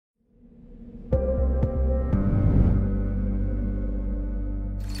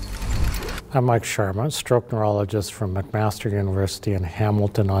I'm Mike Sharma, stroke neurologist from McMaster University in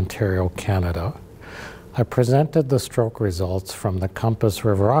Hamilton, Ontario, Canada. I presented the stroke results from the COMPASS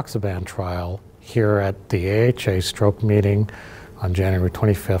Rivaroxaban trial here at the AHA stroke meeting on January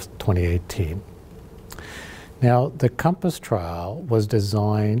 25th, 2018. Now, the COMPASS trial was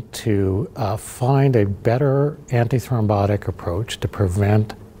designed to find a better antithrombotic approach to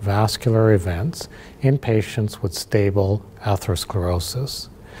prevent vascular events in patients with stable atherosclerosis.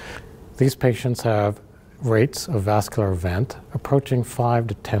 These patients have rates of vascular event approaching 5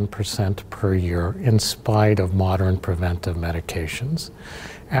 to 10% per year in spite of modern preventive medications.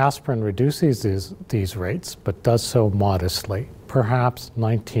 Aspirin reduces these rates, but does so modestly, perhaps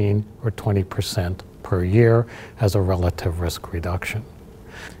 19 or 20% per year as a relative risk reduction.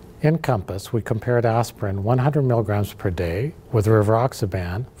 In COMPASS, we compared aspirin 100 milligrams per day with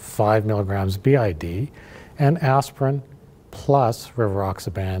Rivaroxaban 5 milligrams BID and aspirin plus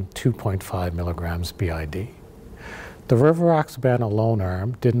Rivaroxaban 2.5 milligrams BID. The Rivaroxaban alone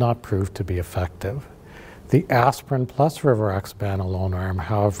arm did not prove to be effective. The aspirin plus Rivaroxaban alone arm,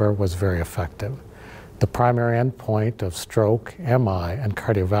 however, was very effective. The primary endpoint of stroke, MI, and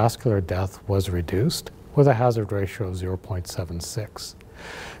cardiovascular death was reduced with a hazard ratio of 0.76.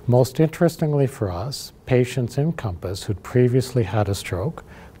 Most interestingly for us, patients in COMPASS who'd previously had a stroke,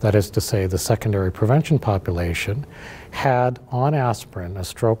 that is to say the secondary prevention population, had on aspirin a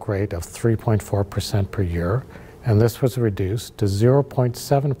stroke rate of 3.4% per year, and this was reduced to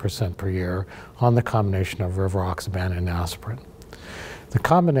 0.7% per year on the combination of Rivaroxaban and aspirin. The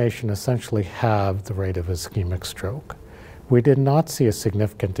combination essentially halved the rate of ischemic stroke. We did not see a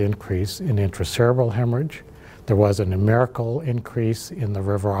significant increase in intracerebral hemorrhage. There was a numerical increase in the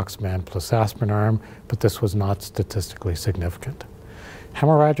Rivaroxaban plus aspirin arm, but this was not statistically significant.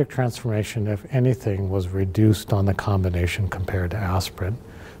 Hemorrhagic transformation, if anything, was reduced on the combination compared to aspirin.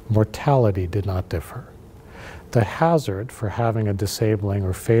 Mortality did not differ. The hazard for having a disabling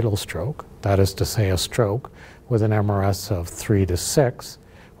or fatal stroke, that is to say a stroke with an MRS of 3 to 6,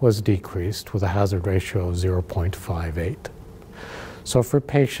 was decreased with a hazard ratio of 0.58. So for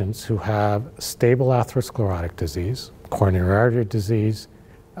patients who have stable atherosclerotic disease, coronary artery disease,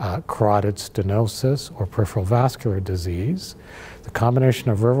 carotid stenosis, or peripheral vascular disease, the combination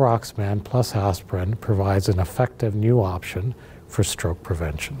of Rivaroxaban plus aspirin provides an effective new option for stroke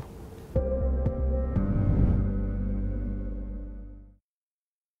prevention.